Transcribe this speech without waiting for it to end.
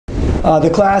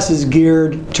The class is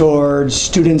geared towards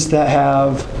students that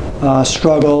have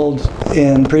struggled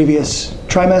in previous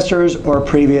trimesters or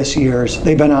previous years.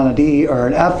 They've been on a D or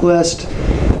an F list,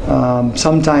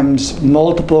 sometimes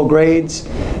multiple grades,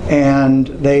 and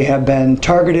they have been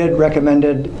targeted,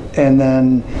 recommended, and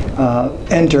then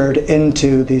entered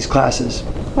into these classes.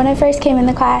 When I first came in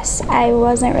the class, I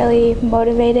wasn't really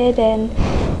motivated and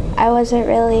I wasn't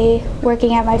really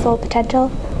working at my full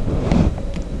potential.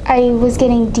 I was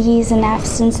getting D's and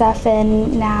F's and stuff,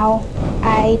 and now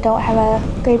I don't have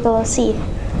a grade below C.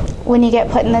 When you get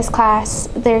put in this class,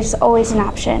 there's always an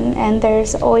option, and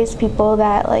there's always people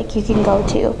that you can go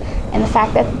to. And the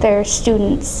fact that they're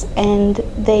students and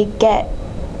they get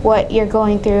what you're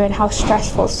going through and how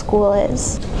stressful school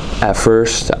is. At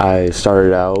first, I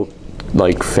started out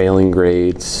failing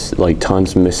grades,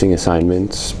 tons of missing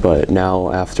assignments, but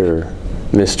now after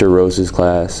Mr. Rose's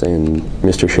class and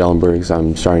Mr. Schellenberg's,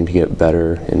 I'm starting to get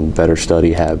better and better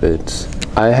study habits.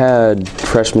 I had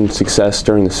freshman success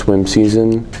during the swim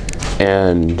season,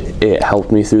 and it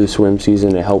helped me through the swim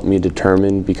season. It helped me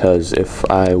determine, because if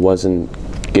I wasn't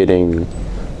getting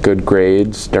good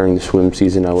grades during the swim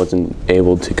season, I wasn't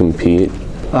able to compete.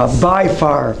 By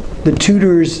far, the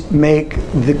tutors make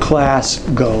the class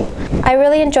go. I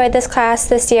really enjoyed this class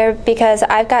this year because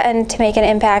I've gotten to make an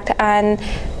impact on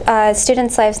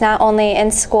students' lives, not only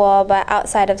in school but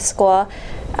outside of school.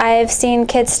 I've seen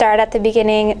kids start at the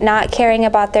beginning not caring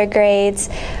about their grades,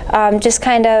 just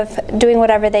kind of doing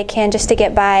whatever they can just to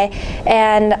get by.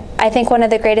 And I think one of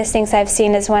the greatest things I've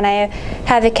seen is when I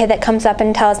have a kid that comes up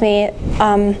and tells me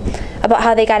about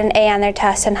how they got an A on their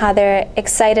test and how they're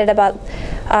excited about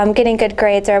getting good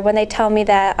grades, or when they tell me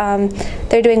that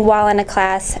they're doing well in a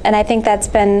class. And I think that's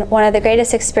been one of the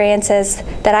greatest experiences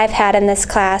that I've had in this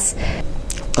class.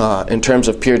 In terms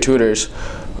of peer tutors,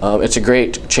 it's a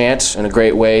great chance and a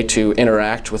great way to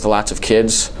interact with lots of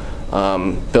kids,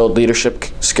 build leadership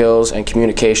skills and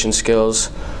communication skills,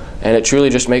 and it truly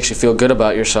just makes you feel good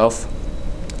about yourself.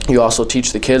 You also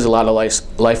teach the kids a lot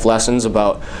of life lessons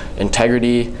about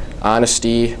integrity,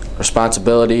 honesty,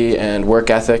 responsibility, and work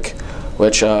ethic,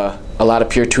 which a lot of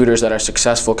peer tutors that are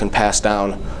successful can pass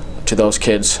down to those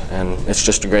kids, and it's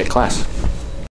just a great class.